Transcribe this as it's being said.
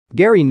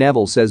Gary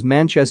Neville says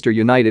Manchester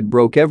United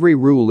broke every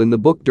rule in the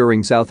book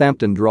during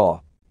Southampton draw.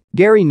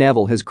 Gary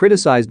Neville has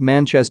criticised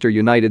Manchester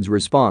United's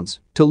response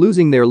to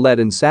losing their lead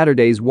in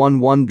Saturday's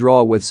 1-1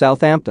 draw with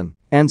Southampton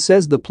and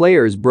says the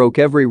players broke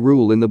every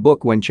rule in the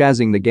book when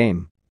chasing the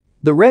game.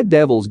 The Red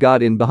Devils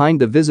got in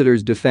behind the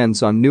visitors'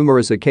 defence on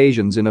numerous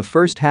occasions in a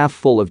first half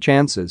full of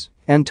chances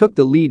and took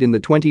the lead in the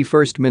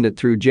 21st minute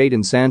through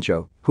Jadon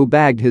Sancho, who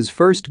bagged his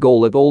first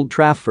goal at Old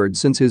Trafford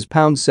since his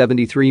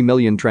 £73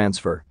 million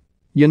transfer.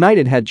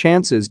 United had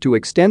chances to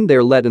extend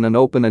their lead in an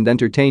open and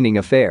entertaining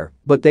affair,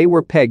 but they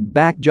were pegged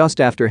back just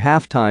after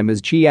half-time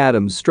as Che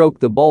Adams stroked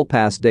the ball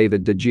past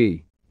David De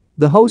Gea.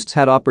 The hosts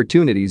had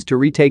opportunities to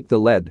retake the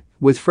lead,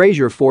 with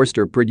Fraser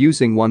Forster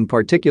producing one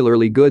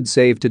particularly good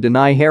save to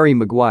deny Harry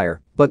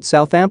Maguire, but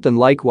Southampton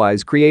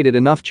likewise created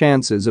enough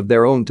chances of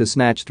their own to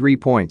snatch 3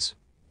 points.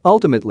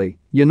 Ultimately,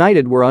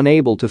 United were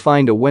unable to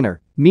find a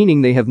winner,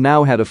 meaning they have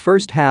now had a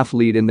first-half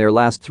lead in their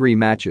last 3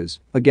 matches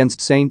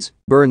against Saints,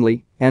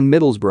 Burnley, and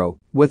Middlesbrough,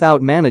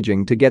 without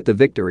managing to get the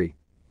victory.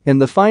 In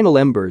the final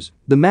embers,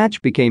 the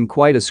match became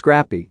quite a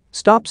scrappy,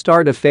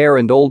 stop-start affair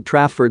and Old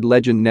Trafford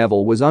legend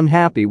Neville was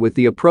unhappy with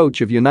the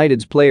approach of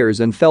United's players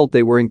and felt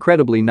they were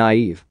incredibly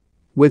naive.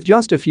 With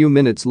just a few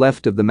minutes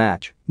left of the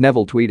match,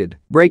 Neville tweeted,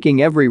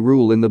 "Breaking every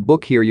rule in the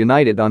book here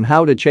United on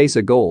how to chase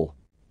a goal."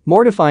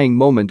 Mortifying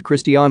moment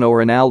Cristiano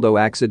Ronaldo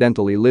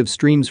accidentally live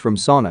streams from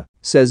sauna,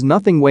 says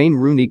nothing Wayne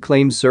Rooney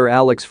claims Sir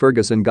Alex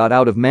Ferguson got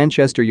out of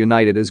Manchester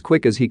United as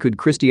quick as he could.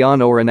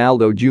 Cristiano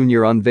Ronaldo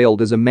Jr.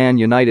 unveiled as a Man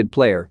United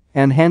player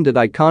and handed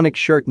iconic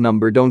shirt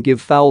number "Don't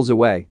give fouls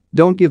away,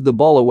 don't give the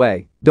ball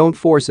away, don't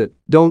force it,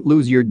 don't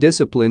lose your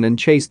discipline and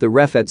chase the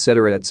ref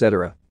etc.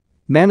 etc."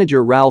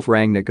 Manager Ralph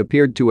Rangnick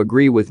appeared to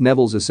agree with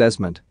Neville's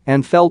assessment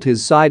and felt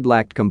his side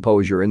lacked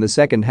composure in the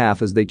second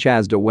half as they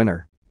chased a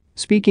winner.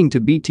 Speaking to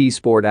BT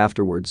Sport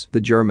afterwards, the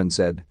German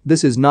said,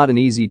 "This is not an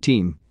easy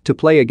team to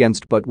play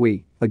against but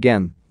we,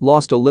 again,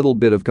 lost a little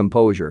bit of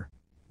composure.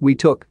 We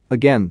took,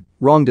 again,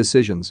 wrong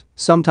decisions,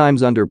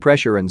 sometimes under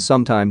pressure and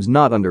sometimes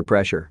not under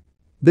pressure.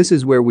 This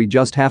is where we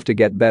just have to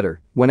get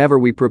better whenever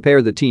we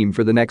prepare the team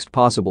for the next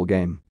possible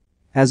game.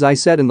 As I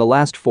said in the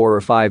last 4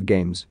 or 5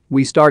 games,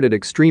 we started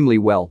extremely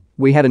well,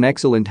 we had an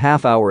excellent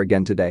half hour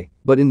again today,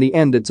 but in the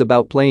end it's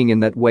about playing in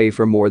that way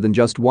for more than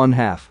just one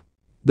half."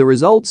 The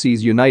result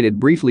sees United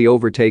briefly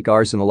overtake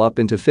Arsenal up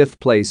into 5th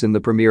place in the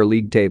Premier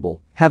League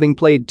table, having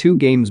played 2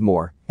 games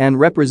more, and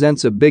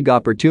represents a big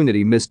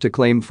opportunity missed to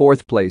claim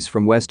 4th place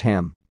from West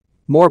Ham.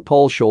 More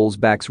Paul Scholes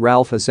backs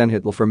Ralph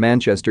Hasenhüttl for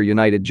Manchester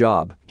United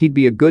job, he'd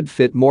be a good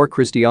fit. More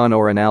Cristiano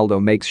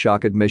Ronaldo makes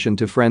shock admission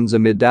to friends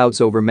amid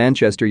doubts over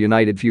Manchester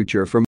United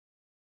future. For